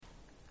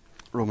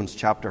Romans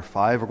chapter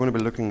 5. We're going to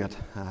be looking at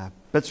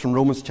bits from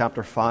Romans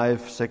chapter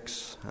 5,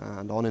 6,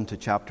 and on into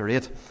chapter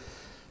 8.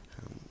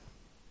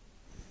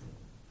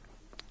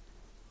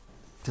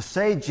 To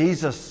say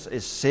Jesus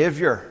is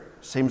Saviour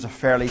seems a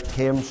fairly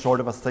tame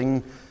sort of a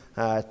thing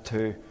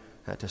to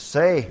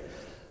say,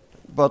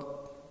 but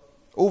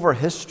over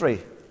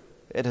history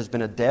it has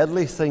been a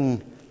deadly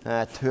thing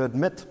to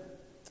admit.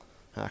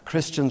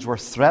 Christians were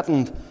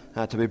threatened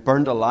to be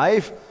burned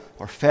alive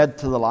or fed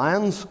to the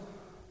lions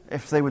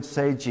if they would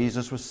say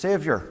Jesus was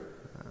Saviour.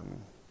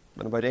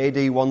 In about AD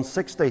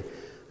 160,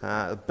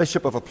 a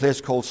bishop of a place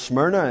called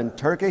Smyrna in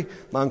Turkey,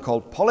 a man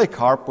called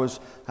Polycarp,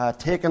 was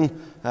taken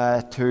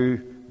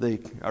to the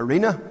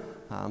arena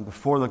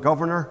before the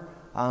governor,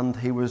 and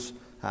he was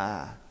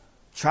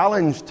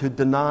challenged to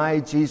deny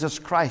Jesus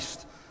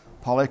Christ.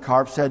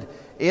 Polycarp said,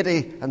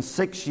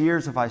 86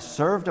 years have I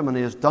served him, and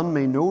he has done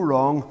me no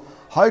wrong.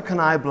 How can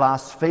I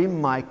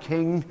blaspheme my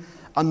King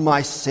and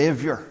my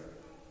Saviour?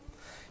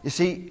 You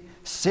see,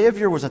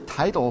 Saviour was a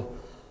title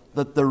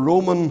that the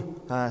Roman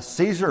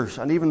Caesars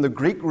and even the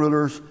Greek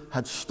rulers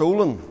had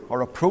stolen or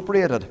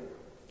appropriated.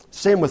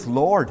 Same with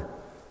Lord.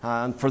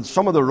 And for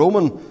some of the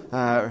Roman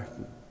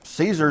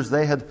Caesars,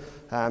 they had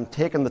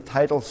taken the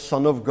title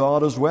Son of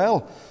God as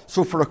well.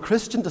 So for a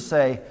Christian to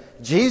say,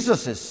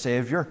 Jesus is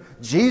Saviour,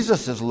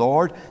 Jesus is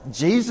Lord,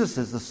 Jesus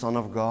is the Son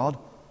of God,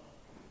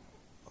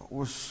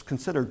 was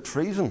considered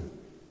treason.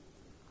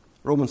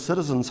 Roman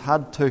citizens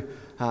had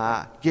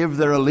to give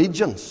their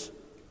allegiance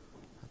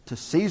to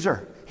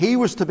Caesar. He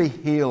was to be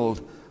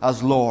hailed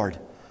as Lord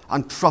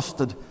and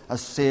trusted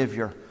as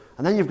Saviour.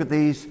 And then you've got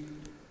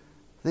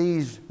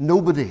these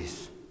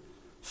nobodies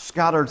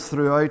scattered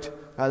throughout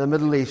the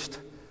Middle East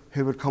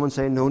who would come and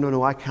say,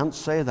 no, I can't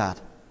say that.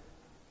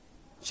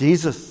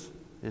 Jesus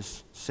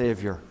is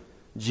Saviour.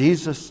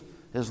 Jesus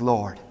is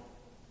Lord.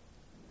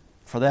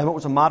 For them it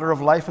was a matter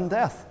of life and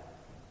death.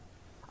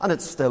 And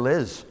it still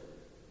is.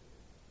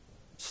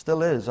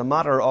 Still is a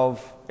matter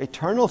of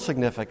eternal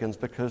significance,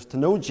 because to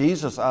know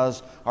Jesus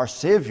as our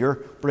Saviour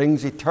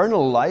brings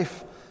eternal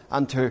life,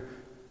 and to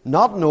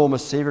not know Him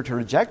as Saviour, to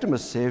reject Him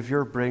as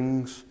Saviour,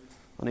 brings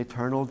an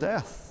eternal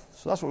death.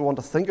 So that's what we want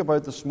to think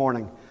about this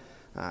morning.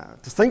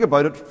 To think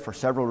about it for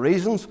several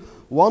reasons.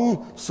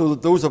 One, so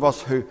that those of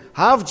us who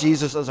have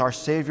Jesus as our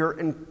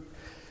Saviour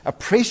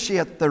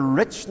appreciate the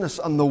richness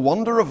and the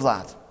wonder of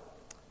that.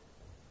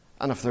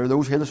 And if there are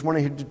those here this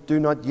morning who do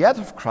not yet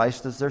have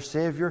Christ as their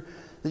Saviour,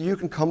 that you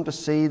can come to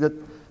see that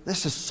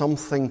this is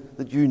something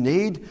that you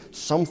need,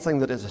 something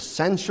that is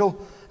essential,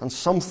 and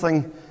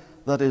something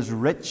that is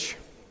rich.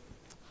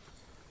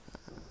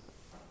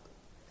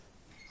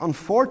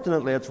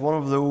 Unfortunately, it's one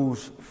of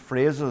those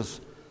phrases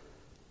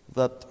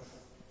that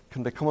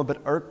can become a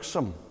bit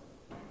irksome.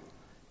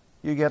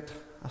 You get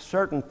a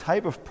certain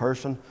type of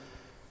person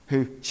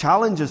who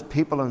challenges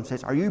people and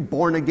says, "Are you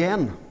born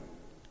again?"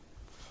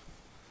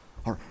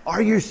 Or,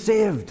 "Are you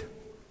saved?"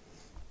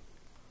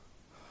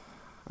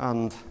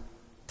 And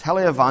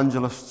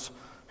televangelists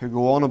who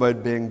go on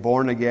about being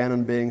born again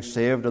and being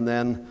saved, and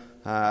then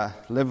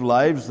live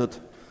lives that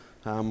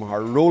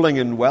are rolling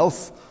in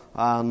wealth,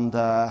 and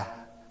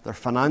their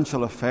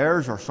financial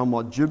affairs are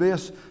somewhat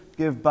dubious,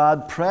 give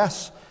bad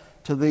press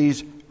to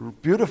these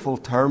beautiful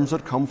terms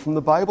that come from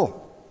the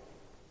Bible.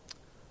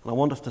 And I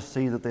want us to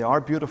see that they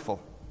are beautiful.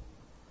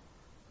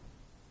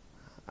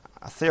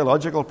 A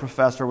theological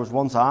professor was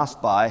once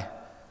asked by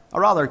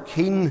a rather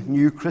keen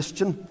new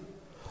Christian,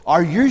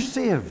 "Are you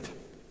saved?"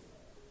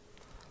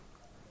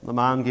 The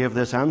man gave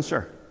this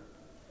answer.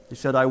 He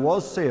said, "I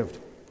was saved.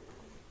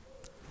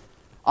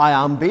 I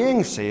am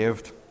being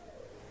saved.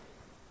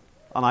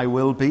 And I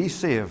will be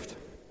saved."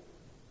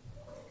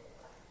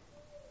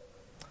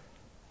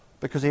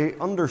 Because he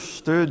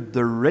understood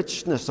the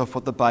richness of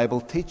what the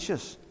Bible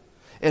teaches.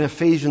 In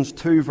Ephesians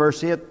 2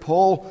 verse 8,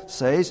 Paul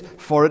says,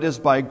 "For it is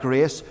by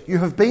grace you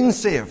have been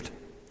saved."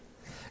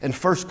 In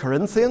 1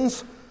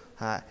 Corinthians,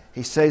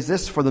 he says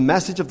this, "For the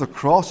message of the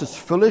cross is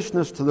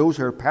foolishness to those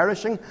who are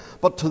perishing,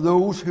 but to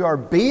those who are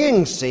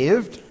being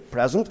saved,"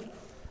 present,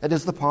 "it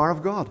is the power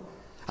of God."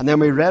 And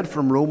then we read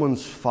from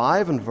Romans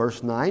 5 and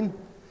verse 9,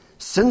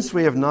 "Since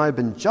we have now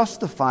been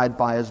justified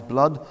by His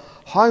blood,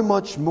 how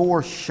much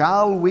more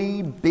shall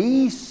we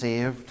be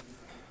saved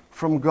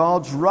from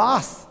God's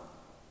wrath,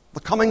 the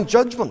coming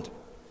judgment,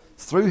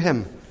 through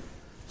Him?"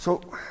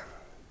 So,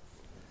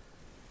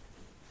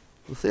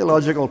 the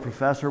theological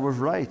professor was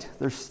right.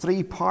 There's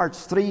three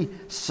parts, three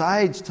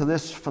sides to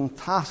this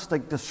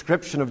fantastic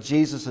description of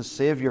Jesus as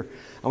Saviour,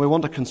 and we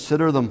want to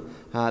consider them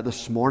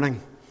this morning.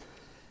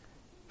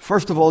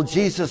 First of all,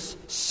 Jesus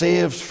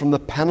saves from the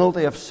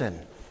penalty of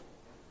sin.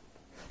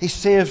 He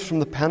saves from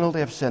the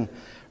penalty of sin.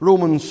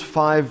 Romans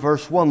 5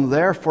 verse 1,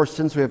 "Therefore,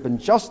 since we have been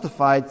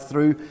justified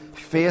through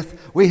faith,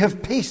 we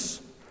have peace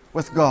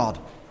with God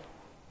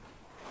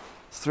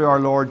through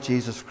our Lord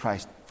Jesus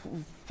Christ."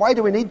 Why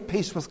do we need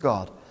peace with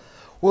God?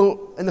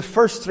 Well, in the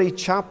first 3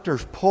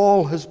 chapters,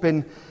 Paul has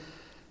been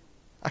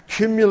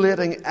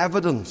accumulating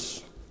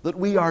evidence that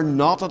we are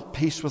not at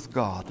peace with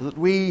God, that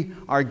we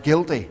are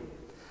guilty.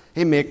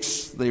 He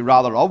makes the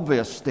rather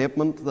obvious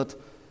statement that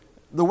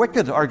the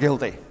wicked are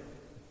guilty.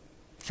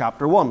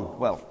 Chapter 1,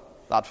 well,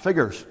 that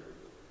figures.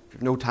 If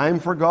you've no time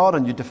for God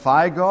and you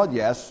defy God,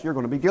 yes, you're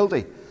going to be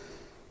guilty.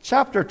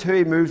 Chapter 2,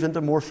 he moves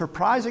into more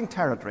surprising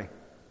territory.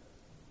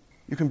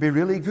 You can be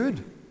really good,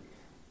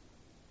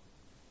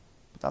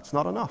 but that's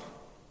not enough.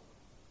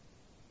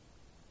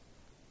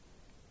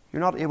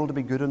 You're not able to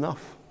be good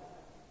enough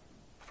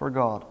for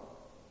God.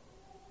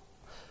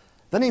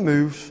 Then he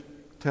moves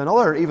to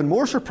another, even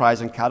more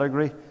surprising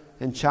category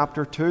in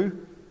chapter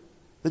 2,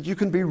 that you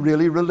can be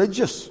really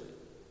religious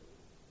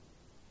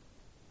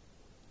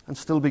and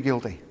still be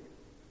guilty.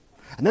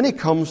 And then he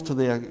comes to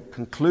the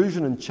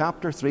conclusion in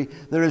chapter 3,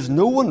 there is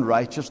no one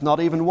righteous, not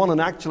even one. And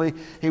actually,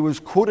 he was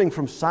quoting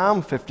from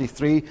Psalm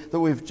 53 that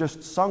we've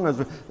just sung,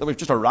 that we've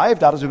just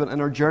arrived at as we've been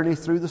in our journey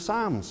through the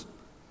Psalms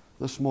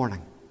this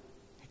morning.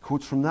 He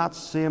quotes from that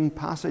same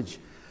passage.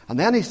 And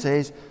then he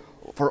says,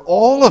 for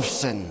all have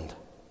sinned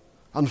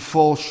and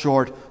fall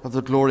short of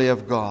the glory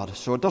of God.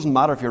 So it doesn't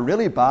matter if you're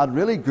really bad,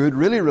 really good,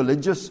 really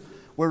religious,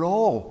 we're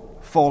all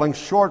falling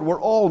short.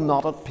 We're all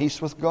not at peace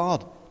with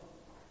God.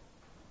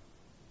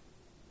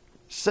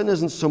 Sin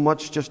isn't so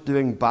much just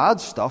doing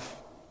bad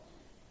stuff.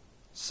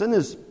 Sin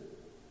is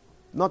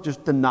not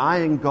just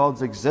denying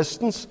God's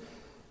existence,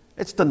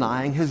 it's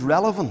denying his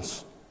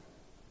relevance.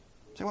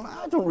 Saying, well,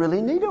 I don't really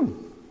need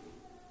him.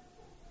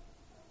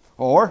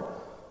 Or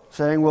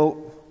saying,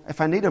 well,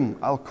 if I need him,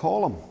 I'll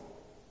call him.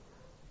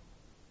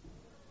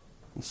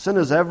 And sin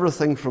is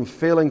everything from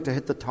failing to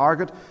hit the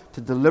target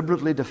to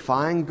deliberately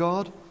defying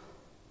God.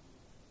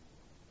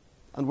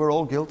 And we're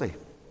all guilty.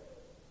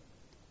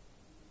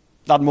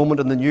 That moment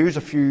in the news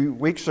a few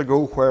weeks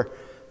ago where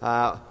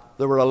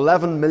there were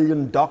 11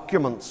 million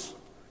documents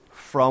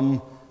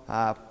from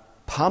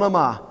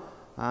Panama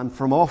and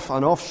from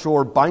an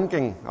offshore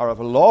banking, or of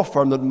a law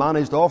firm that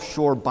managed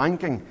offshore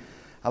banking.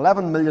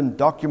 11 million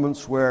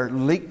documents were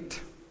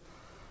leaked.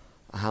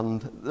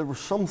 And there was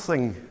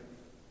something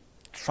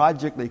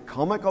tragically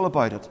comical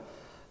about it,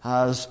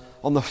 as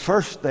on the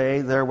first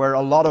day there were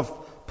a lot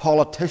of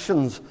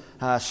politicians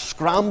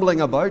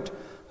scrambling about,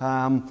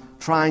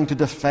 trying to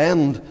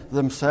defend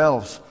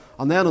themselves.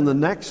 And then on the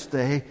next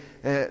day,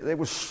 it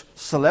was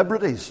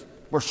celebrities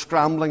were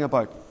scrambling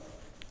about.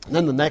 And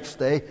then the next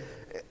day,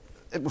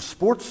 it was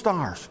sports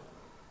stars.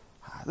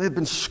 They'd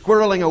been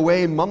squirreling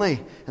away money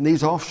in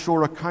these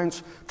offshore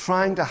accounts,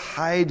 trying to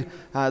hide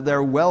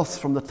their wealth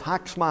from the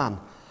taxman.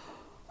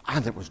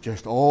 And it was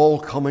just all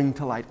coming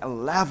to light.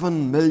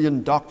 11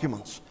 million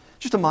documents.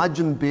 Just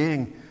imagine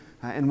being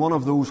in one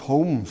of those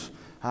homes,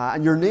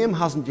 and your name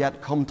hasn't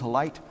yet come to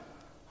light.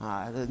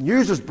 The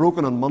news is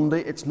broken on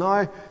Monday. It's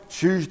now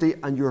Tuesday,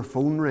 and your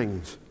phone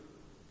rings.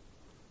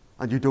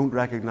 And you don't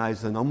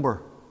recognize the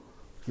number.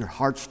 Your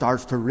heart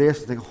starts to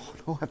race. You think, oh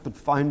no, I've been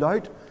found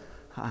out.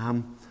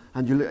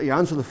 And you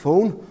answer the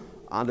phone,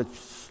 and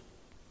it's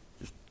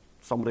just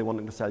somebody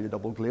wanting to sell you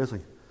double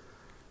glazing.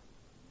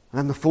 And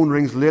then the phone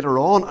rings later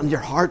on, and your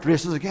heart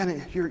races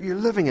again. You're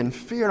living in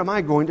fear. Am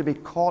I going to be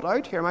caught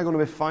out here? Am I going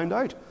to be found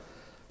out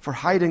for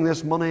hiding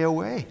this money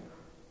away?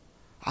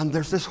 And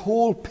there's this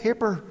whole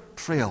paper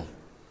trail.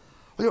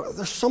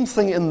 There's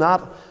something in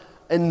that,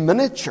 in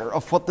miniature,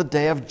 of what the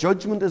day of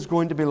judgment is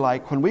going to be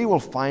like, when we will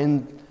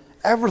find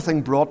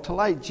everything brought to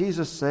light.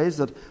 Jesus says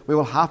that we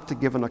will have to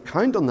give an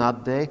account on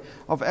that day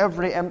of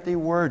every empty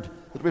word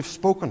that we've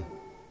spoken.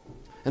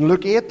 In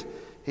Luke 8,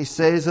 he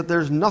says that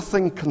there's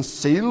nothing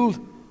concealed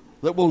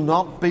that will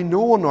not be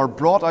known or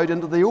brought out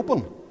into the open.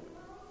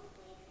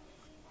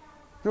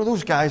 You know,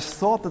 those guys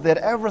thought that they had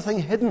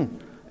everything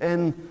hidden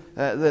in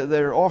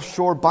their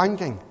offshore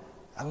banking.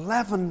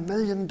 11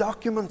 million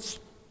documents.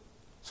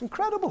 It's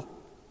incredible.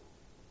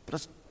 But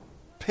it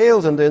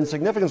pales into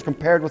insignificance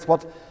compared with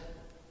what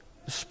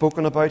is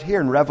spoken about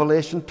here in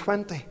Revelation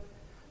 20.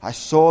 I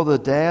saw the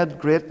dead,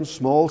 great and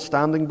small,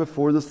 standing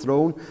before the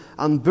throne,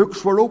 and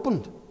books were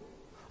opened.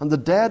 And the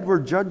dead were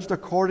judged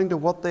according to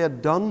what they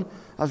had done,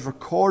 as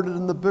recorded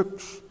in the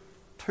books.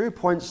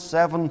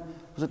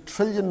 2.7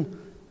 trillion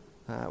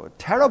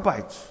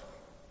terabytes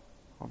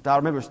of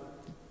data. Maybe it was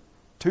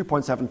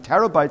 2.7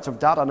 terabytes of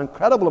data, an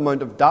incredible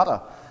amount of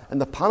data in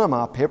the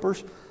Panama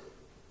Papers.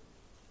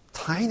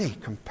 Tiny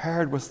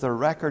compared with the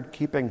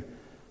record-keeping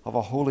of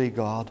a holy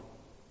God.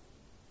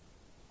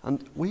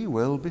 And we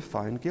will be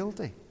found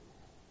guilty.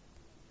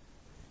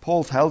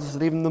 Paul tells us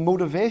that even the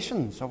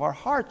motivations of our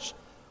hearts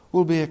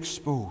will be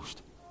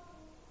exposed.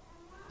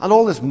 And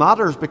all this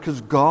matters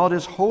because God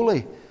is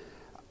holy,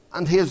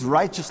 and He is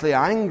righteously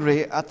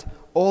angry at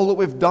all that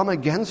we've done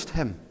against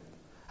Him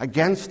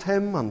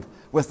and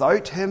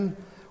without Him,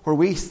 where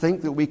we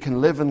think that we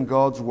can live in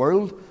God's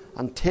world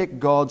and take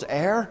God's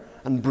air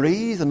and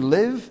breathe and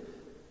live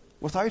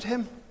without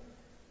Him.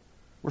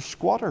 We're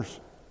squatters.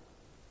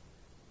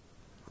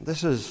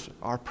 This is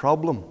our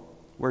problem.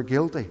 We're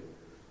guilty.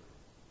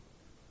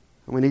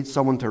 And we need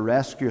someone to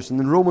rescue us. And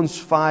then Romans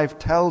 5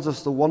 tells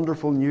us the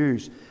wonderful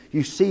news.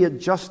 You see, at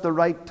just the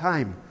right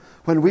time,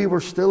 when we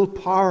were still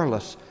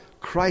powerless,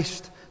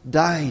 Christ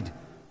died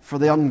for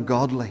the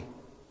ungodly.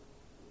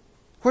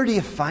 Where do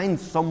you find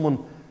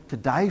someone to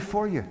die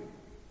for you?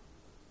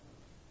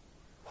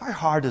 How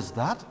hard is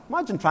that?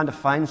 Imagine trying to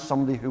find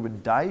somebody who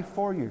would die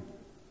for you.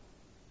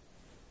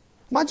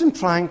 Imagine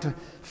trying to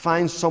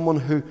find someone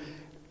who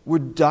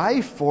would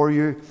die for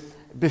you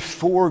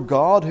before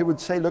God, who would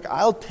say, look,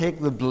 I'll take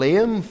the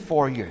blame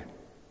for you.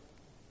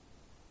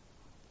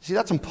 See,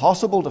 that's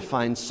impossible to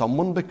find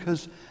someone,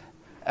 because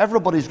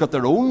everybody's got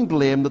their own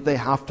blame that they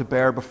have to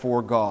bear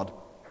before God.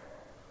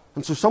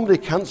 And so somebody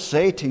can't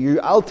say to you,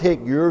 I'll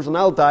take yours and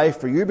I'll die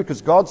for you,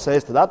 because God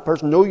says to that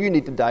person, no, you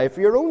need to die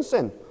for your own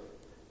sin.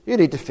 You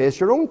need to face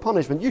your own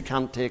punishment. You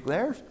can't take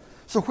theirs.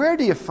 So where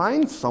do you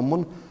find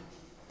someone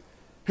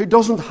who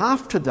doesn't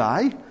have to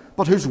die,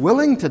 but who's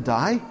willing to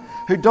die,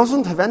 who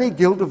doesn't have any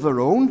guilt of their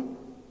own,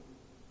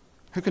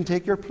 who can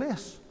take your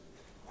place?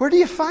 Where do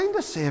you find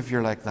a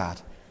Saviour like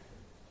that?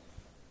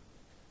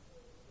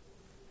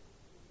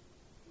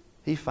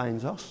 He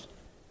finds us.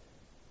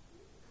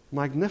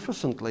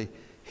 Magnificently,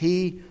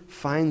 He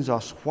finds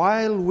us.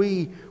 While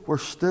we were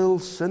still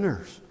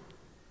sinners,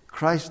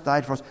 Christ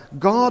died for us.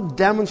 God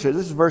demonstrates,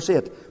 this is verse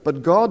 8,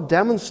 but God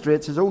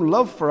demonstrates His own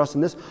love for us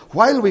in this: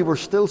 while we were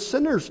still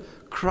sinners,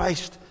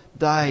 Christ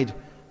died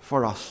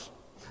for us.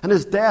 And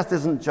His death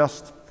isn't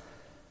just,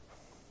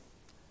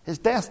 His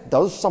death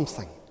does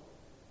something.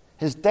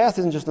 His death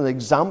isn't just an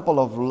example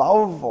of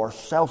love or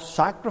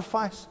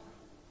self-sacrifice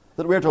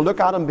that we're to look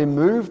at and be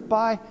moved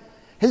by.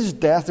 His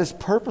death is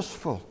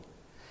purposeful.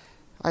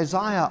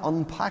 Isaiah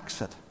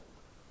unpacks it.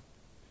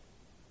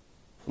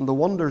 And the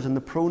wonders in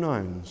the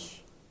pronouns.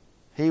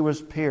 He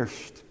was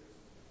pierced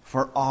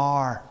for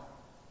our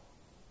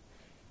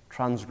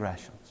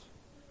transgressions.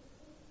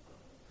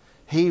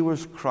 He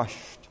was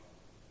crushed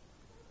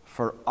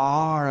for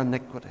our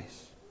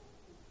iniquities.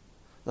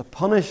 The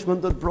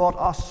punishment that brought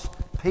us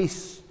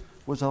peace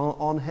was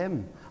on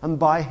Him. And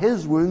by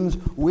His wounds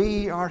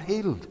we are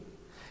healed.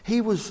 He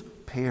was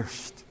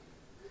pierced.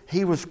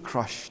 He was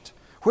crushed.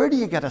 Where do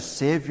you get a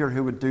Saviour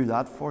who would do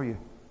that for you?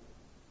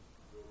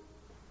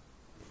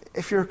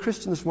 If you're a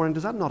Christian this morning,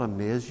 does that not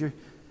amaze you?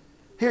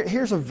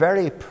 Here's a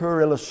very poor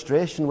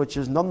illustration, which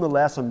is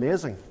nonetheless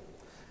amazing.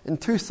 In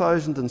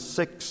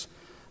 2006,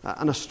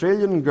 an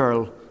Australian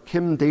girl,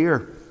 Kim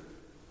Deere,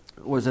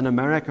 was in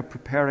America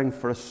preparing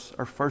for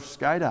her first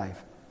skydive.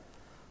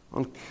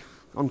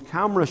 On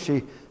camera,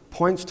 she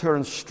points to her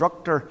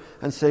instructor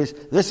and says,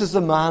 "This is the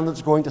man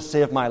that's going to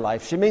save my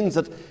life." She means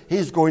that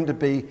he's going to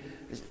be,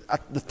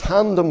 at the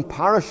tandem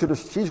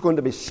parachutist, she's going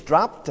to be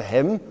strapped to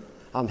him,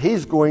 and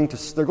they're going to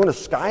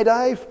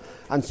skydive,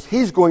 and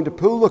he's going to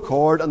pull the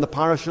cord, and the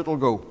parachute will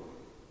go.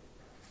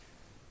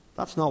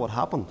 That's not what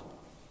happened.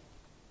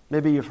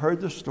 Maybe you've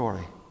heard the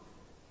story.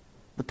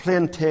 The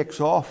plane takes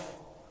off,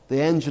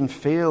 the engine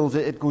fails,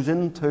 it goes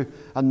into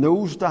a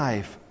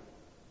nosedive.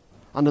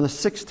 And in the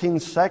 16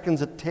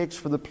 seconds it takes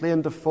for the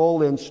plane to fall,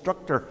 the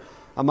instructor,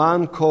 a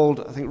man called,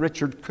 I think,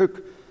 Richard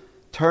Cook,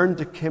 turned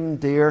to Kim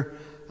Deere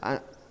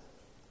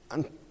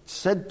and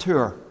said to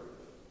her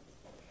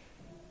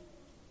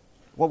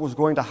what was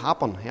going to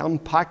happen. He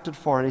unpacked it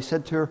for her, and he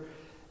said to her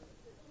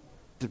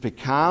to be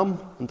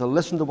calm and to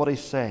listen to what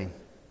he's saying.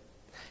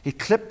 He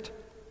clipped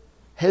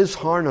his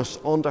harness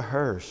onto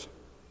hers.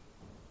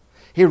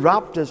 He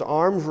wrapped his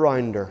arms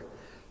round her.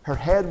 Her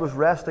head was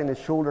resting on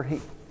his shoulder.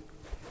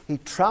 He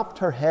trapped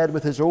her head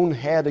with his own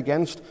head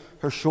against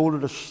his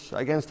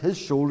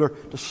shoulder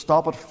to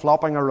stop it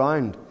flopping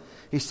around.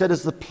 He said,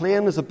 as the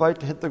plane is about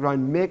to hit the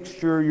ground, make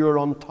sure you're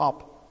on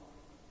top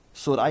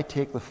so that I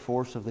take the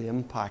force of the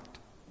impact.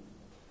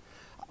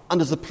 And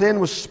as the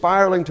plane was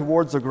spiraling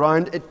towards the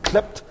ground, it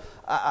clipped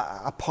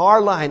a power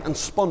line and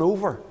spun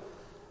over.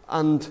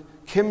 And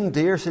Kim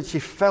Deere said she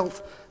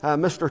felt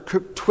Mr.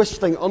 Cook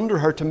twisting under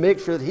her to make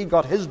sure that he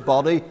got his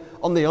body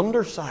on the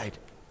underside.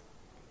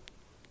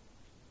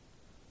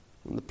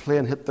 When the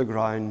plane hit the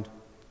ground,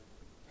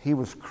 he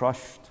was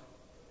crushed,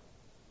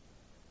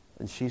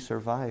 and she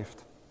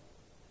survived.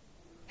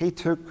 He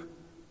took,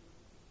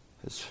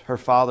 as her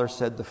father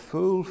said, the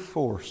full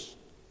force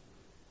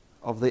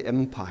of the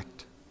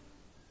impact.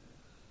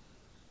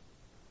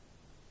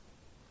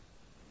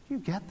 You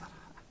get that?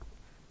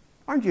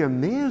 Aren't you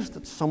amazed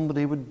that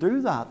somebody would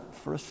do that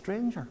for a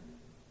stranger?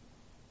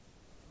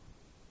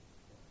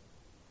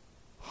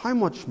 How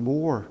much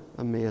more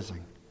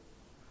amazing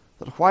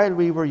that while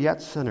we were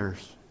yet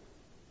sinners,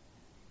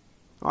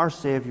 our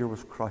Saviour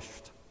was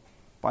crushed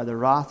by the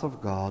wrath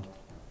of God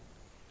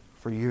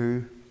for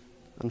you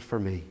and for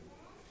me.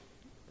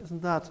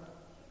 Isn't that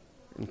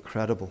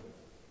incredible?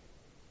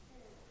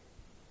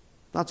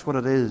 That's what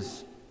it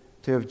is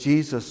to have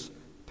Jesus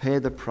pay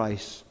the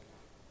price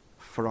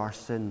for our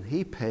sin.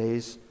 He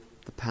pays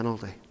the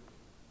penalty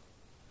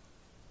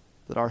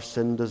that our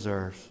sin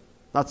deserves.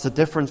 That's the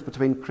difference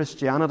between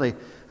Christianity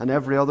and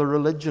every other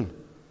religion.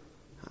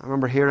 I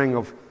remember hearing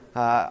of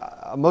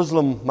a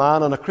Muslim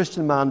man and a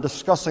Christian man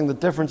discussing the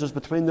differences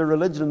between their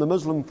religion, and the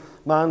Muslim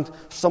man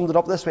summed it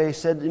up this way. He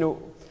said,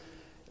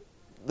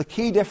 the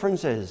key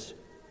difference is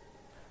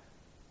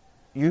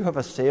you have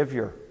a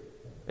Saviour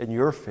in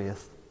your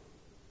faith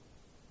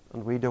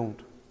and we don't.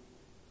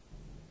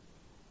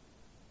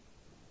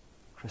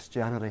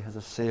 Christianity has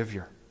a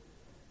Savior.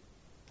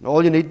 And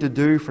all you need to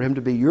do for Him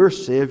to be your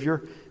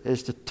Savior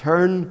is to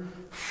turn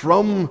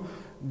from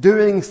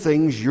doing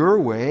things your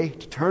way,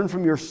 to turn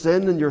from your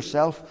sin and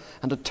yourself,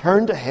 and to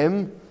turn to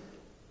Him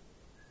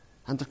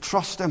and to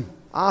trust Him.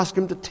 Ask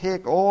Him to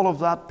take all of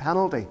that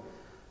penalty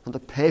and to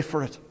pay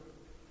for it.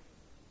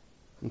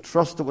 And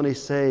trust that when He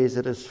says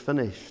it is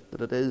finished,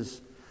 that it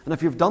is. And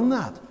if you've done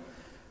that,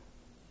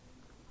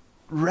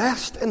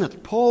 rest in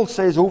it. Paul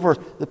says over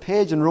the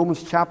page in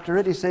Romans chapter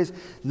 8, he says,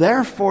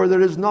 "Therefore there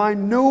is now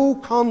no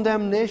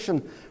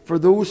condemnation for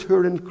those who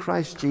are in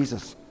Christ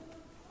Jesus."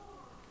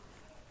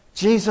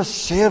 Jesus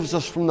saves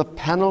us from the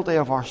penalty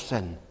of our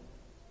sin.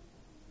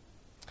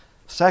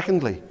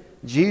 Secondly,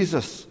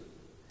 Jesus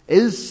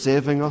is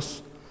saving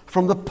us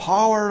from the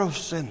power of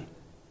sin.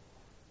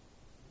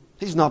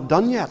 He's not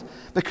done yet,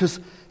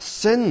 because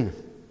sin...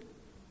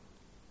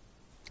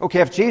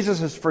 Okay, if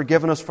Jesus has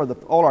forgiven us for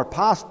all our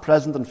past,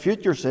 present, and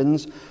future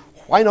sins,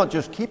 why not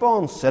just keep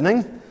on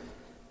sinning?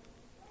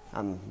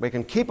 And we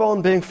can keep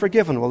on being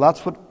forgiven. Well,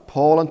 that's what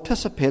Paul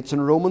anticipates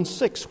in Romans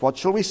 6. What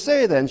shall we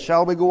say then?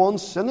 Shall we go on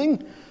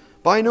sinning?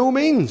 By no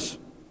means.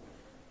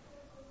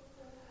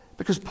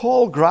 Because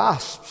Paul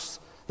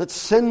grasps that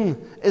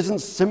sin isn't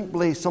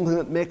simply something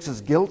that makes us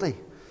guilty.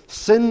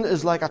 Sin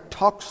is like a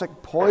toxic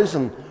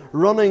poison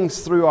running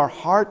through our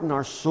heart and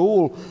our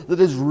soul that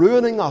is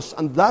ruining us,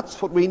 and that's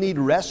what we need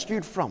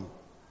rescued from.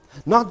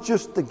 Not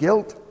just the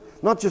guilt,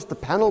 not just the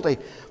penalty,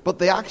 but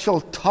the actual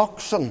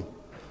toxin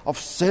of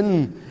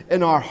sin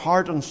in our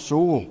heart and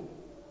soul.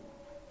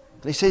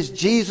 And he says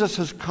Jesus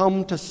has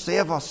come to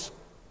save us.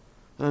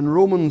 And in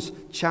Romans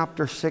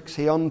chapter 6,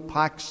 he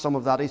unpacks some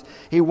of that.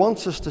 He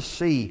wants us to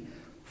see,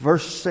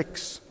 verse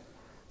 6,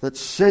 that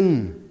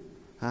sin...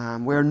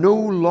 we're no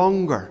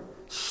longer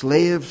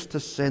slaves to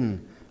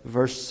sin.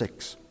 Verse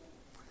 6.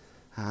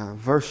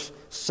 Verse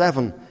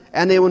 7.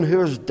 Anyone who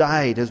has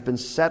died has been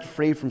set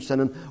free from sin.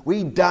 And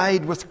we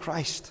died with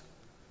Christ.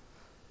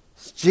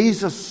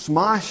 Jesus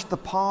smashed the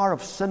power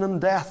of sin and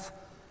death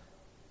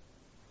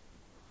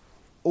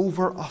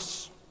over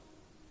us.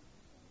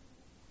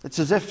 It's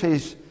as if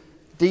He's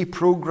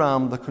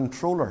deprogrammed the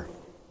controller.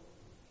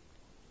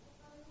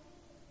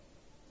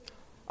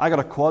 I got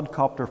a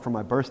quadcopter for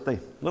my birthday,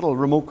 a little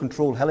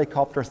remote-controlled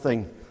helicopter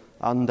thing.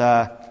 And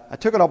I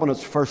took it up on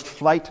its first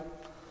flight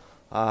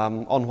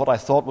on what I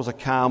thought was a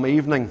calm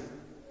evening.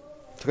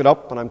 Took it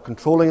up and I'm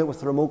controlling it with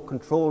the remote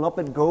control, and up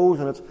it goes,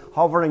 and it's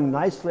hovering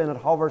nicely, and it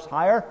hovers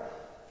higher.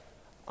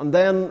 And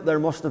then there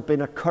must have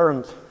been a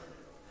current,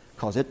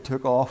 because it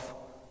took off.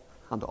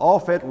 And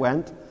off it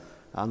went,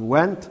 and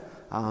went,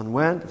 and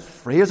went, as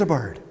free as a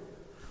bird.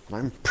 And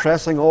I'm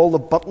pressing all the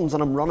buttons,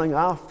 and I'm running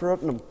after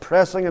it, and I'm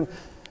pressing, and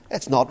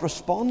it's not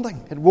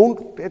responding. It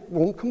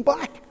won't come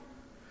back.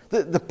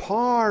 The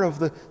power of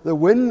the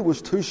wind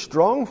was too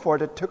strong for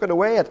it. It took it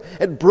away.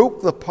 It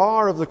broke the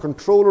power of the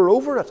controller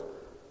over it.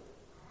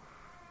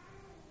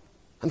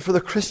 And for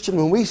the Christian,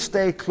 when we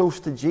stay close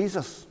to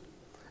Jesus,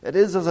 it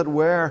is, as it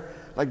were,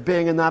 like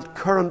being in that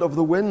current of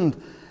the wind.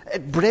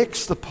 It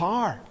breaks the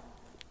power.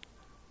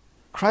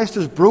 Christ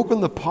has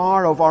broken the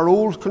power of our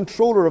old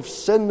controller of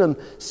sin and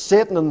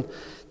Satan and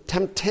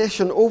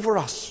temptation over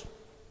us.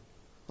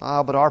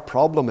 But our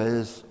problem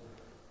is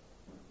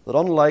that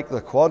unlike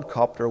the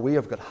quadcopter, we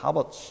have got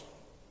habits.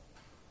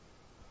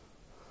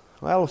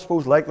 Well, I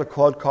suppose like the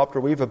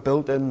quadcopter, we have a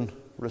built-in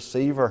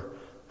receiver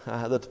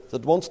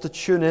that wants to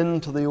tune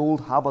in to the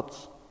old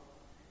habits.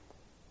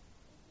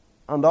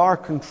 And our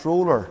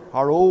controller,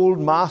 our old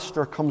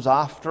master, comes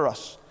after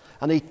us,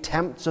 and he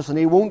tempts us, and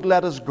he won't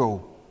let us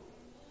go.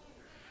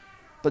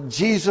 But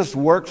Jesus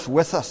works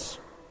with us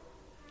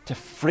to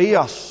free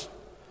us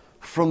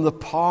from the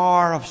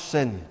power of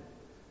sin.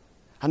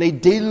 And he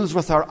deals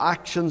with our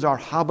actions, our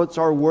habits,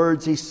 our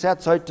words. He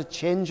sets out to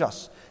change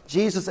us.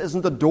 Jesus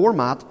isn't a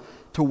doormat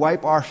to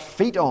wipe our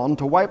feet on,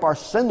 to wipe our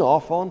sin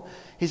off on.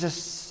 He's a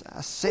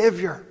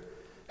Savior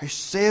who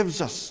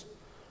saves us,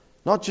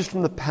 not just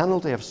from the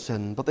penalty of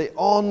sin, but the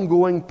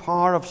ongoing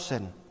power of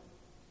sin.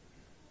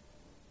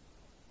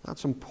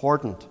 That's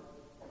important,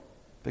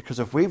 because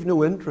if we've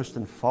no interest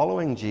in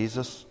following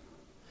Jesus,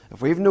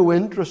 if we've no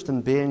interest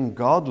in being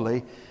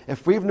godly,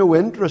 if we've no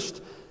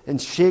interest in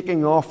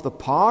shaking off the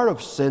power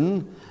of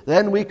sin,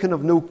 then we can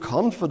have no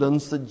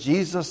confidence that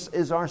Jesus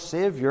is our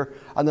Savior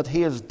and that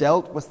He has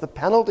dealt with the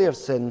penalty of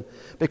sin,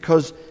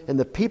 because in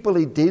the people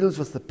He deals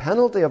with the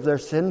penalty of their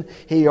sin,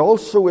 He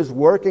also is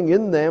working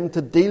in them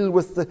to deal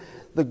with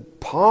the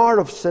power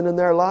of sin in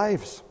their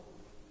lives.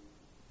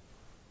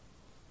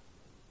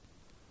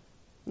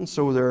 And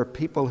so there are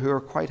people who are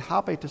quite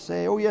happy to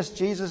say, oh yes,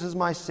 Jesus is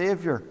my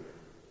Savior.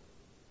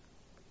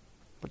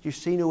 But you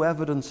see no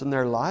evidence in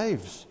their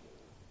lives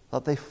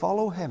that they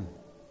follow Him.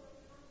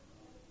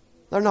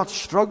 They're not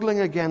struggling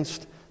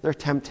against their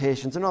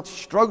temptations. They're not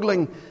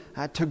struggling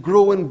to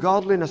grow in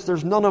godliness.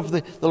 There's none of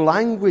the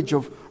language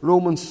of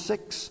Romans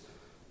 6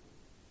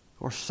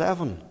 or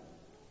 7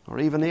 or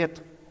even 8.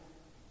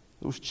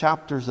 Those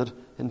chapters that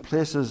in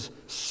places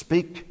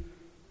speak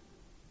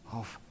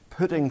of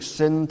putting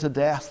sin to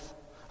death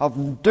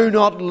of do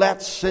not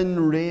let sin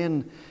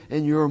reign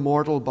in your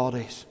mortal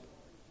bodies.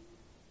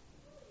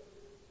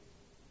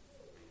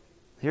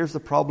 Here's the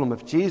problem.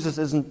 If Jesus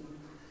isn't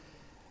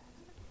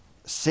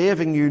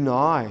saving you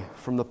now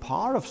from the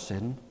power of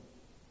sin,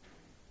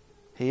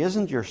 He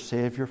isn't your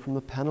Savior from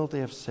the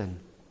penalty of sin.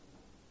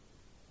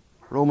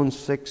 Romans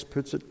 6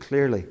 puts it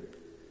clearly.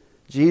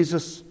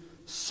 Jesus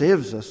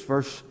saves us.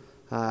 Verse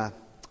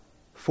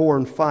 4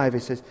 and 5, He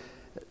says,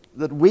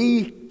 that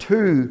we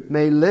too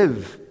may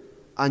live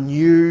a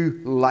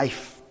new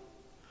life.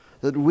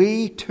 That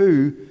we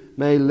too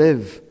may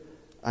live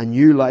a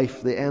new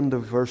life. The end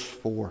of verse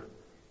 4.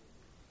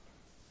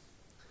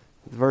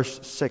 Verse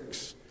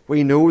 6.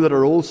 We know that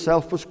our old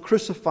self was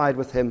crucified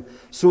with Him,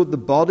 so that the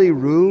body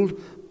ruled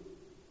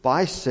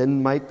by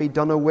sin might be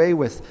done away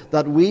with,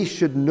 that we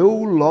should no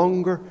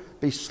longer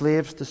be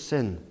slaves to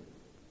sin.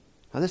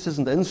 Now this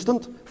isn't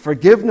instant.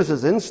 Forgiveness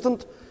is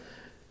instant.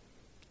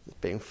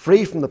 Being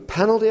free from the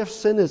penalty of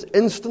sin is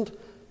instant.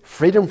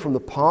 Freedom from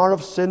the power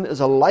of sin is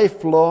a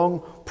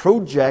lifelong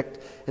project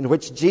in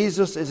which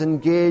Jesus is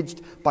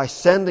engaged by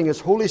sending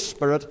His Holy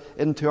Spirit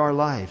into our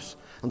lives.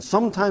 And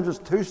sometimes it's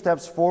 2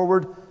 steps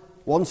forward,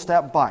 1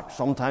 step back.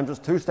 Sometimes it's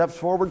 2 steps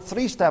forward,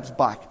 3 steps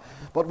back.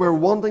 But we're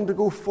wanting to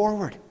go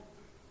forward.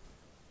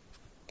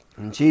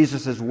 And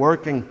Jesus is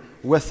working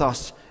with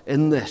us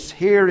in this.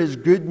 Here is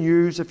good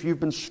news if you've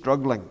been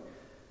struggling.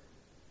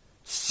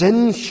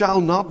 Sin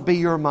shall not be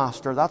your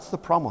master. That's the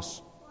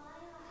promise.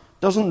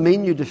 Doesn't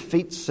mean you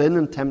defeat sin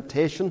and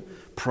temptation,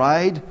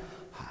 pride,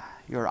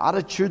 your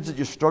attitudes that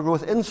you struggle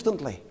with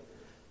instantly.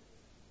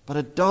 But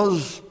it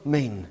does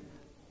mean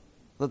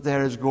that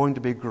there is going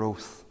to be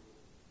growth.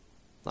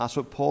 That's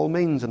what Paul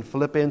means in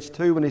Philippians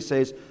 2 when he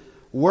says,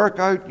 work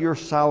out your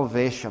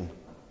salvation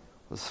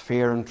with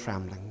fear and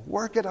trembling.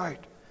 Work it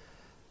out.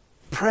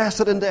 Press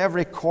it into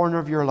every corner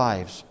of your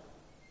lives.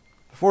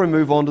 Before we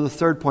move on to the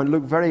third point,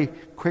 look very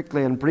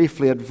quickly and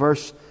briefly at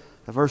verses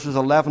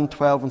 11,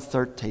 12 and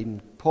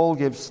 13. Paul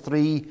gives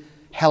 3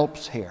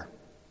 helps here.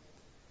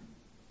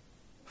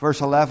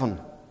 Verse 11,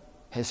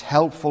 his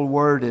helpful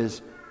word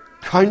is,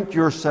 count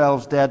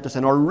yourselves dead to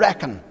sin, or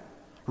reckon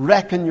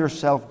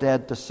yourself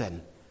dead to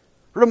sin.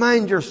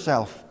 Remind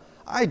yourself,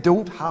 I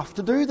don't have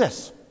to do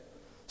this.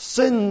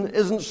 Sin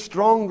isn't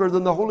stronger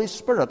than the Holy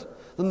Spirit,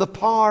 than the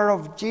power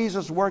of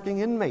Jesus working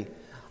in me.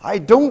 I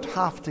don't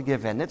have to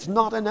give in. It's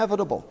not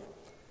inevitable.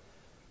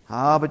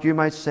 But you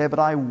might say, but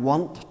I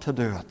want to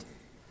do it.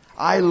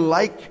 I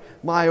like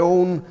my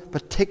own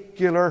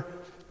particular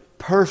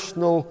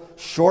personal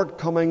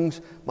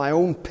shortcomings, my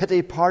own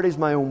pity parties,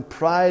 my own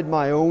pride,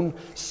 my own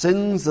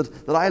sins that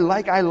I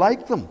like. I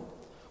like them.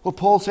 Well,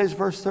 Paul says,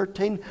 verse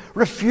 13,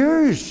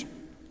 refuse.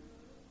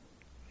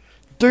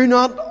 Do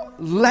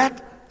not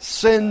let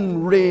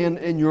sin reign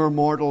in your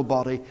mortal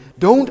body.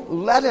 Don't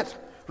let it.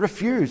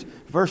 Refuse.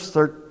 Verse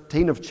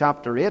 13 of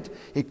chapter 8,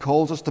 he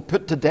calls us to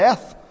put to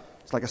death.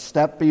 It's like a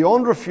step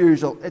beyond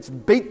refusal. It's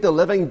beat the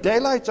living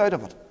daylights out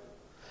of it.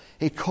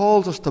 He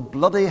calls us to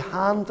bloody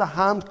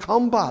hand-to-hand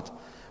combat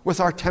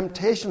with our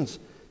temptations,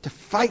 to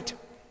fight.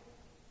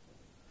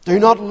 Do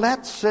not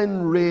let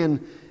sin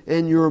reign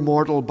in your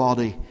mortal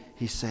body,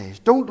 he says.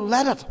 Don't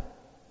let it.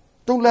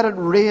 Don't let it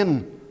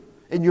reign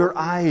in your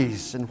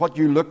eyes, in what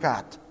you look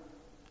at.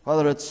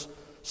 Whether it's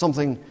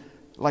something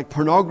like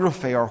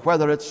pornography or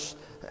whether it's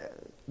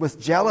with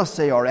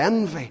jealousy or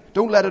envy.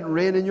 Don't let it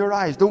reign in your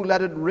eyes. Don't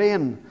let it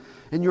reign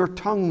in your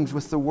tongues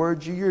with the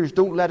words you use.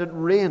 Don't let it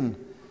reign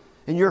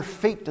in your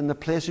feet in the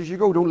places you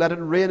go. Don't let it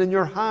reign in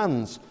your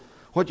hands.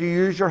 What you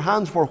use your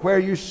hands for, where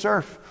you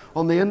surf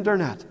on the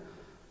internet.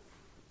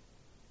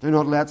 Do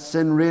not let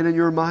sin reign in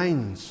your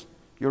minds,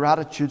 your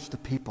attitudes to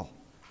people.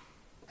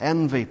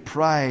 Envy,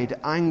 pride,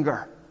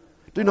 anger.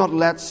 Do not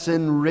let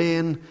sin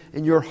reign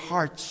in your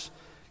hearts,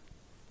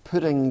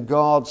 putting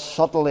God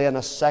subtly in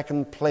a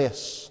second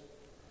place.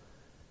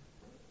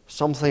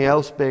 Something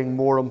else being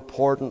more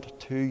important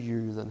to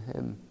you than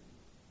Him.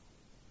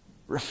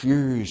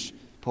 Refuse,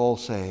 Paul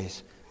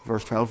says,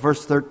 verse 12.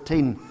 Verse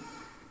 13,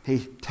 he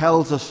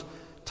tells us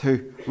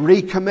to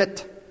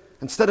recommit.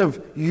 Instead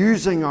of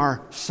using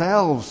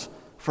ourselves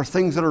for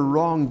things that are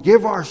wrong,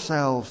 give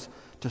ourselves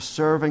to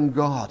serving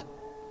God.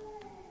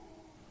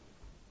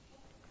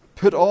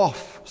 Put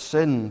off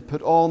sin,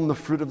 put on the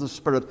fruit of the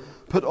Spirit,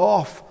 put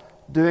off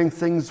doing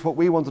things what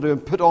we want to do,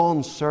 and put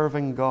on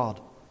serving God.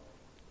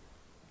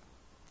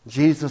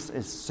 Jesus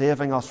is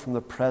saving us from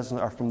the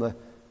present, or from the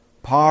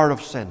power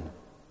of sin.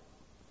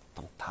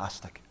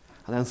 Fantastic.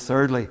 And then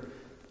thirdly,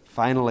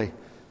 finally,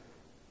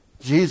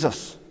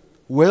 Jesus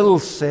will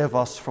save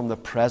us from the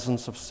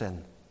presence of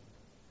sin.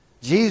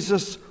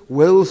 Jesus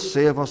will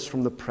save us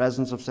from the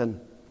presence of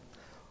sin.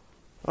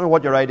 I don't know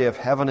what your idea of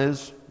heaven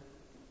is.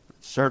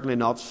 It's certainly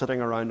not sitting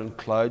around in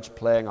clouds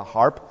playing a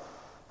harp,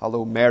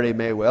 although Mary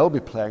may well be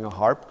playing a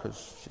harp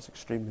because she's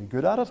extremely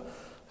good at it.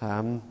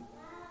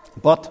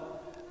 But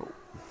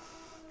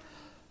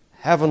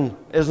heaven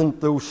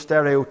isn't those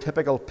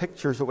stereotypical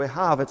pictures that we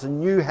have. It's a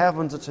new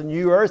heavens, it's a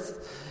new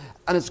earth,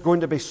 and it's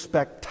going to be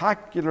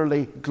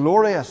spectacularly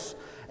glorious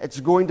It's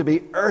going to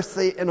be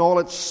earthy in all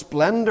its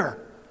splendor.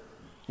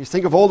 You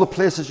think of all the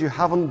places you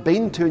haven't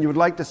been to and you would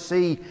like to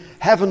see.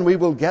 Heaven, we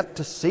will get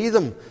to see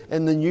them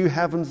in the new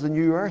heavens, the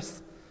new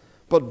earth.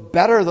 But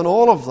better than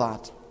all of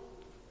that,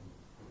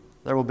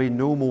 there will be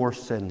no more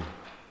sin.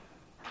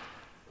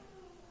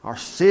 Our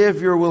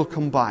Savior will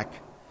come back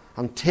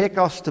and take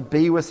us to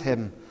be with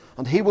Him.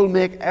 And He will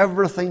make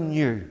everything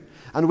new.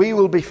 And we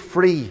will be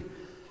free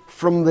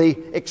from the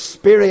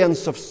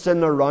experience of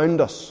sin around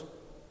us.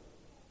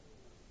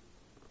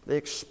 The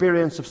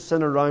experience of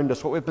sin around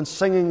us. What we've been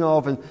singing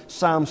of in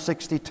Psalm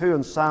 62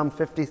 and Psalm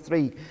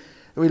 53.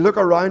 We look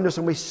around us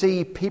and we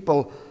see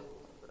people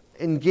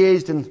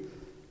engaged in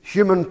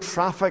human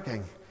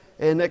trafficking,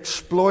 in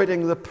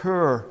exploiting the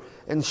poor,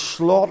 in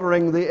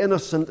slaughtering the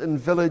innocent in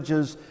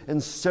villages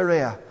in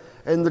Syria,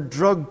 in the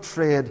drug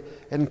trade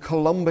in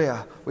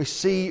Colombia. We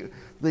see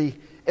the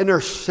inner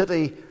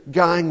city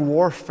gang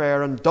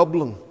warfare in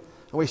Dublin.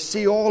 And we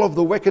see all of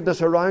the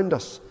wickedness around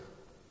us.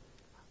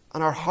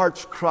 And our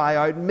hearts cry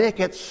out, make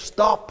it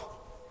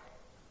stop.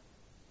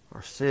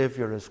 Our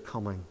Savior is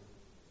coming.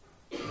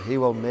 And He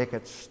will make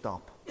it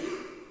stop.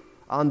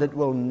 And it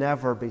will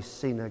never be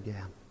seen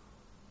again.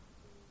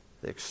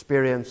 The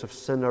experience of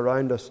sin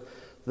around us,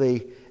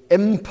 the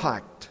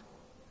impact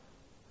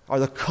or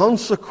the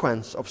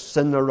consequence of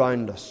sin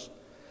around us.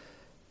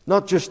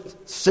 Not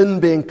just sin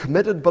being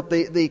committed, but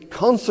the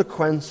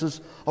consequences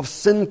of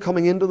sin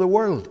coming into the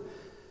world.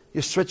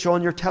 You switch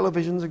on your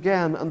televisions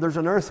again and there's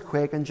an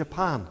earthquake in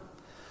Japan.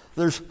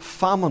 There's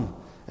famine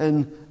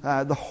in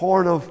the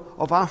Horn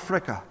of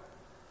Africa.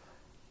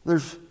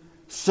 There's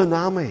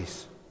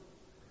tsunamis.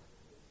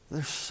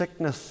 There's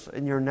sickness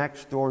in your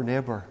next door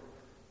neighbor.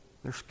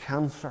 There's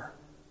cancer.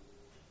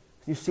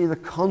 You see the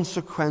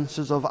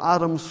consequences of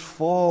Adam's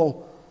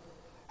fall.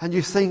 And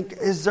you think,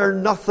 is there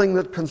nothing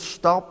that can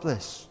stop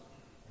this?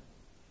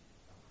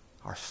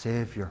 Our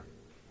Savior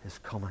is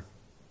coming.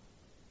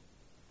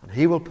 And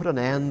He will put an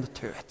end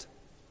to it.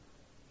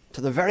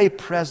 To the very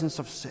presence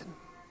of sin.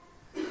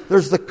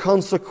 There's the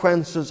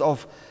consequences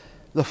of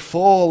the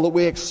fall that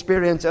we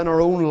experience in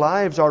our own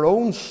lives, our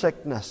own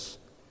sickness,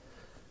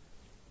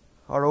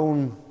 our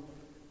own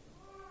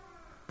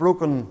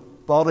broken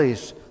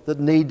bodies that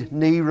need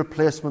knee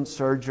replacement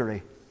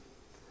surgery,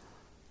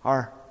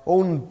 our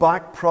own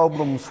back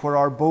problems where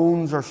our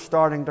bones are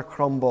starting to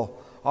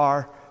crumble,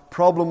 our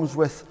problems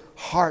with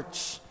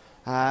hearts,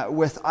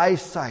 with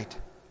eyesight,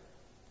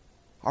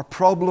 our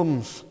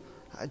problems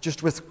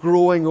just with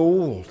growing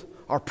old,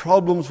 our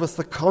problems with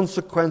the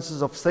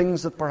consequences of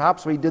things that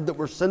perhaps we did that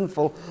were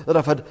sinful that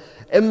have had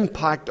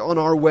impact on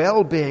our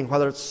well-being,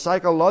 whether it's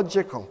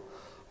psychological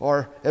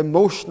or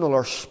emotional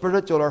or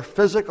spiritual or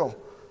physical.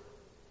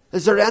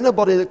 Is there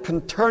anybody that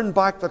can turn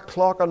back the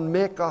clock and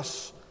make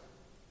us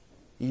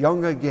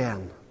young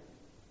again?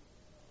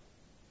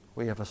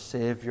 We have a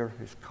Savior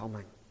who's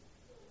coming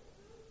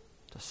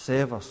to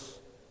save us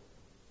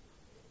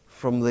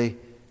from the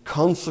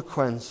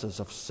consequences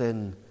of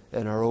sin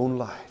in our own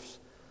lives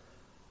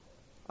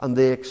and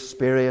the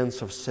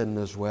experience of sin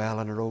as well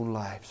in our own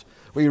lives.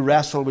 We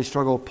wrestle, we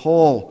struggle.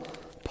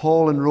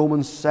 Paul in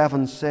Romans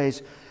 7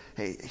 says,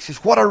 he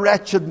says, what a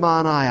wretched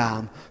man I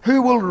am.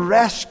 Who will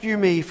rescue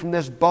me from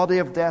this body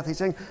of death? He's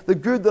saying, the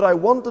good that I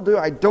want to do,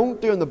 I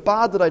don't do, and the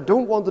bad that I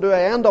don't want to do,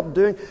 I end up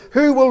doing.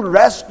 Who will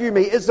rescue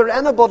me? Is there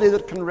anybody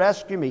that can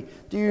rescue me?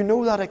 Do you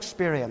know that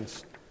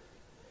experience?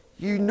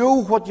 You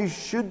know what you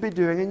should be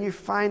doing, and you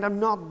find, I'm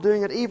not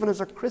doing it. Even as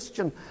a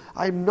Christian,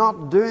 I'm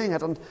not doing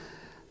it. And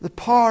the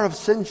power of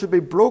sin should be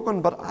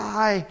broken, but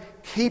I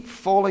keep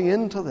falling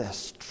into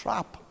this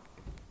trap.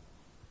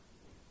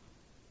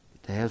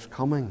 The day is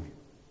coming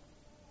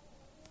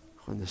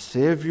when the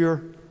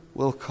Savior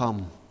will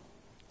come,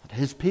 and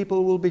His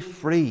people will be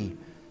free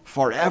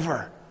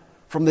forever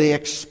from the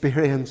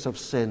experience of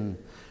sin,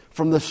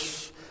 from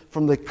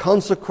the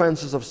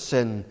consequences of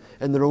sin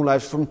in their own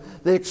lives, from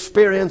the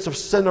experience of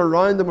sin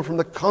around them, and from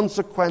the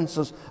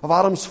consequences of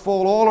Adam's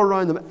fall all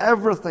around them.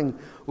 Everything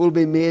will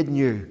be made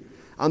new,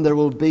 and there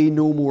will be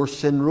no more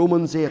sin.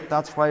 Romans 8,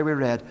 that's why we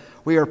read,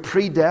 we are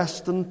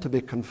predestined to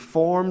be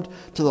conformed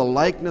to the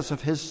likeness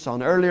of His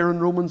Son. Earlier in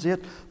Romans 8,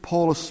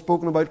 Paul has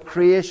spoken about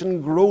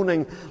creation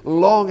groaning,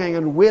 longing,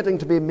 and waiting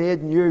to be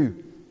made new.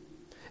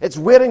 It's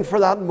waiting for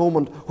that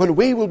moment when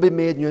we will be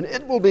made new, and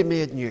it will be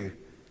made new.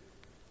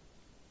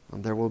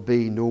 And there will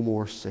be no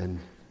more sin.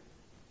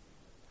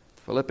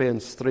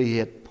 Philippians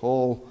 3:8,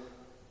 Paul,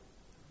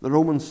 the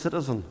Roman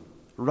citizen,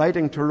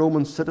 writing to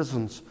Roman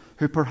citizens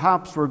who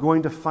perhaps were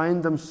going to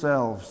find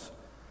themselves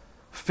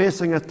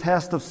facing a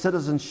test of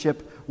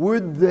citizenship,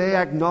 would they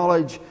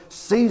acknowledge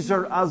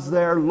Caesar as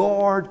their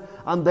Lord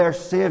and their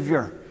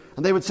Savior?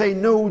 And they would say,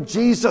 no,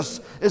 Jesus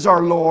is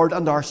our Lord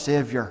and our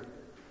Savior.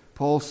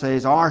 Paul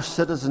says, our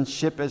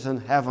citizenship is in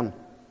heaven,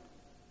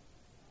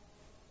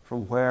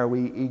 from where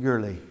we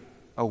eagerly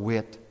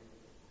await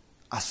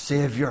a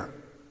Savior.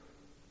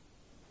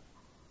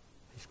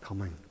 He's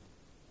coming.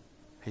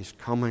 He's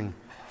coming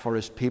for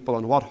His people.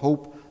 And what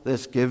hope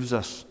this gives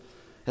us.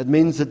 It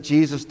means that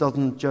Jesus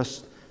doesn't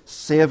just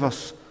save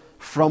us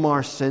from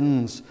our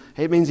sins.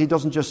 It means he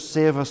doesn't just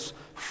save us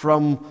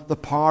from the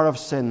power of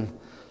sin.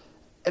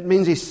 It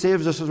means he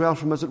saves us as well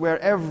from, as it were,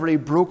 every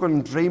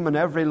broken dream and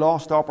every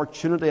lost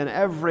opportunity and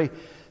every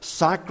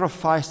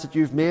sacrifice that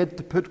you've made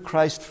to put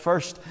Christ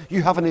first.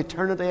 You have an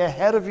eternity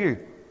ahead of you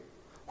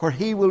where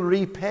he will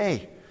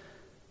repay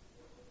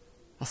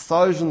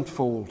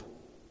 1,000-fold.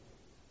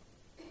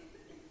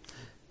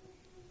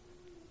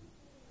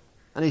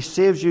 And he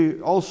saves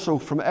you also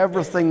from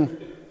everything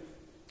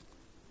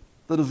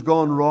that has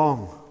gone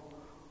wrong.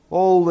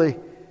 All the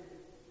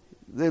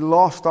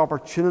lost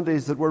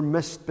opportunities that were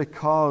missed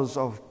because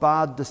of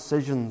bad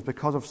decisions,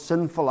 because of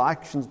sinful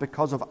actions,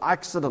 because of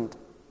accident,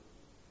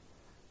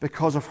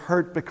 because of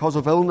hurt, because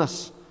of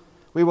illness.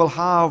 We will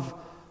have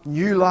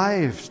new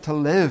lives to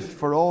live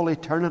for all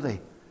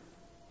eternity,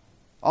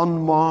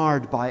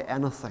 unmarred by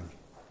anything.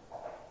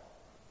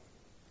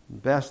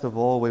 And best of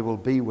all, we will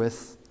be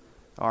with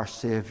our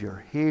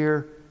Savior.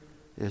 Here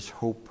is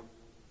hope.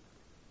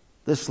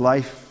 This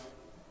life,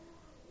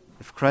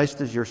 if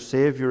Christ is your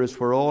Savior, is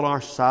where all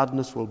our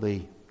sadness will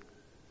be.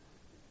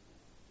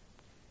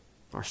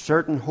 Our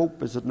certain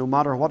hope is that no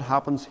matter what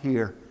happens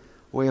here,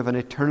 we have an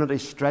eternity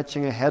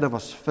stretching ahead of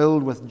us,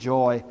 filled with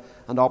joy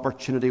and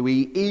opportunity.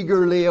 We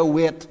eagerly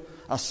await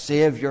a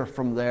Savior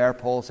from there,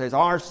 Paul says.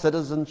 Our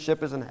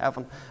citizenship is in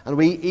heaven, and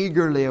we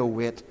eagerly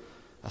await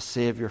a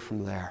Savior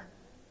from there.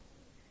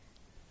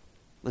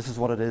 This is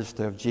what it is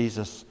to have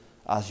Jesus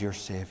as your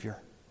Savior.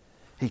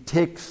 He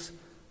takes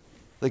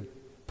the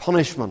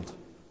punishment,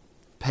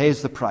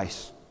 pays the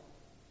price.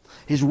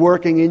 He's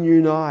working in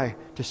you now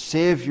to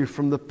save you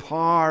from the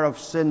power of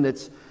sin.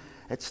 Its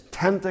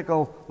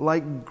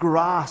tentacle-like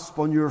grasp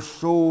on your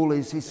soul.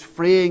 He's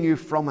freeing you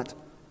from it.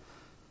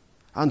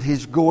 And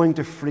he's going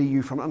to free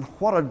you from it. And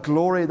what a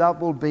glory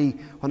that will be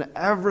when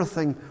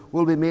everything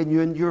will be made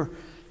new. And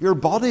your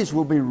bodies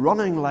will be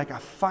running like a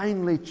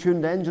finely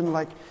tuned engine,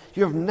 like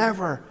you have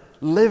never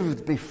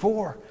lived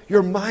before.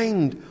 Your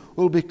mind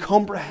will be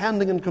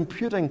comprehending and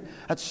computing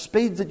at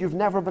speeds that you've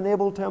never been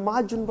able to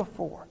imagine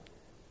before.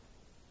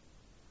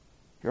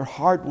 Your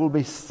heart will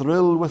be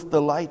thrilled with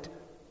delight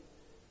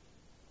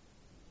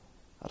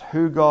at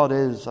who God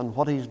is and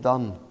what he's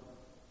done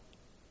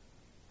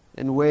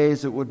in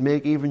ways that would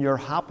make even your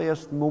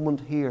happiest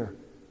moment here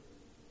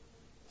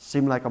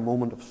seem like a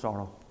moment of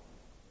sorrow.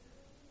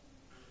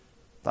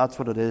 That's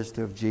what it is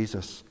to have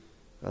Jesus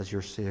as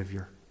your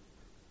Savior.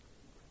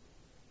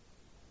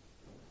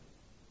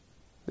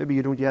 Maybe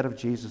you don't yet have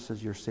Jesus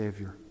as your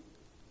Savior.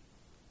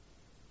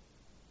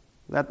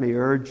 Let me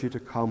urge you to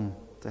come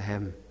to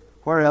him.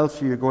 Where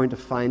else are you going to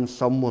find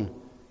someone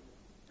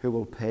who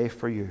will pay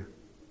for you,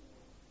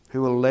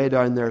 who will lay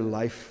down their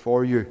life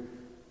for you?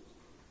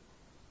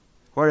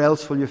 Where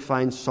else will you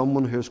find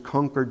someone who has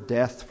conquered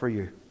death for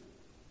you?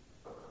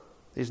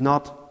 He's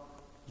not,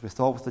 as we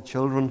thought with the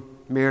children,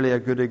 merely a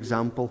good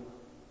example.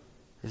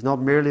 He's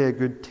not merely a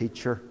good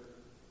teacher.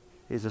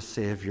 He's a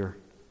Savior.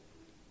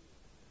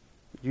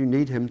 You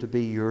need him to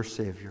be your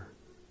Savior.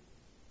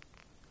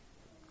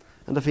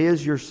 And if he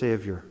is your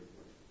Savior,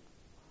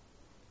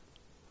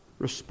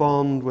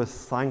 respond with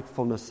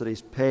thankfulness that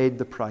he's paid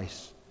the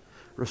price.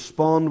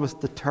 Respond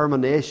with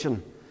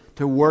determination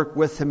to work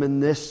with him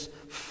in this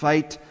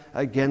fight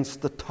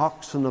against the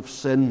toxin of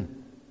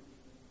sin.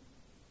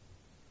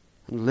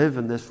 And live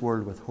in this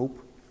world with hope.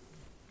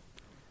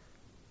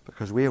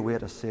 Because we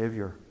await a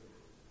Savior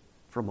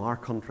from our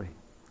country,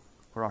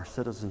 where our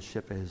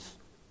citizenship is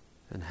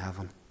in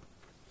heaven.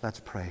 Let's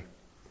pray.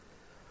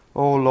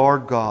 Oh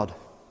Lord God,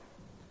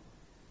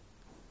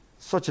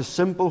 such a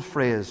simple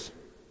phrase.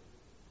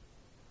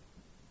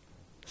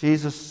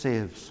 Jesus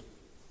saves.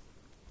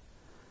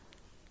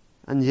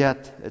 And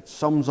yet it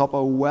sums up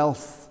a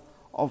wealth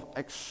of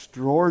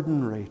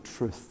extraordinary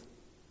truth.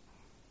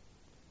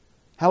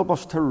 Help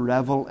us to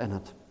revel in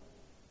it.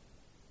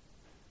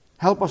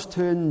 Help us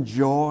to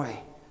enjoy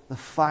the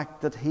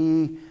fact that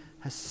he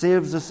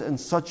saves us in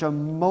such a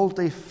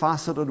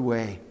multifaceted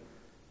way.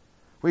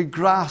 We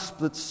grasp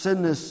that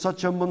sin is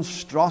such a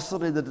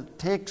monstrosity that it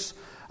takes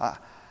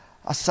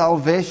a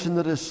salvation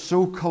that is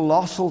so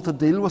colossal to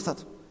deal with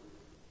it.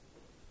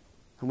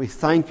 And we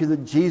thank you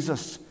that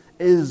Jesus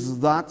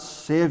is that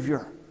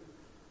Savior.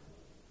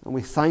 And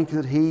we thank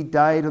you that he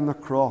died on the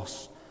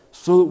cross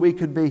so that we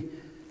could be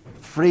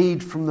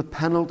freed from the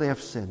penalty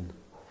of sin.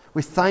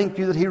 We thank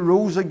you that he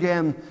rose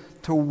again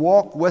to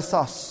walk with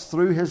us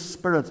through his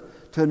Spirit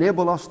to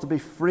enable us to be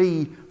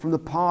free from the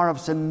power of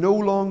sin, no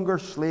longer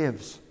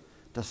slaves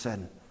to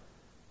sin.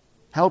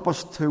 Help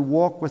us to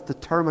walk with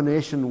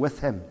determination with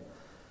him,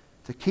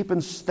 to keep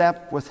in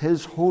step with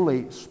his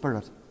Holy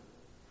Spirit.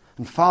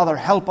 And Father,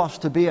 help us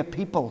to be a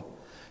people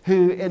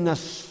who in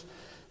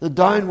the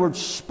downward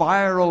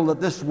spiral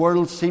that this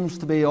world seems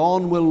to be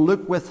on will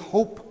look with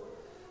hope.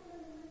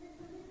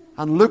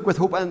 And look with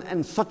hope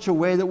in such a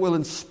way that will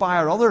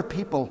inspire other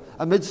people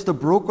amidst the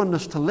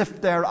brokenness to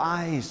lift their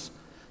eyes,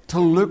 to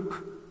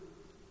look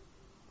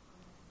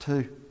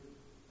to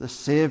the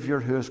Savior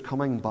who is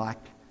coming back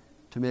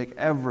to make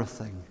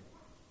everything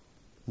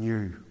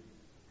new.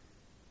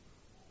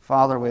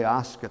 Father, we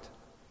ask it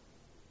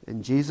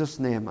In Jesus'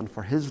 name and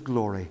for his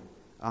glory.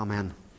 Amen.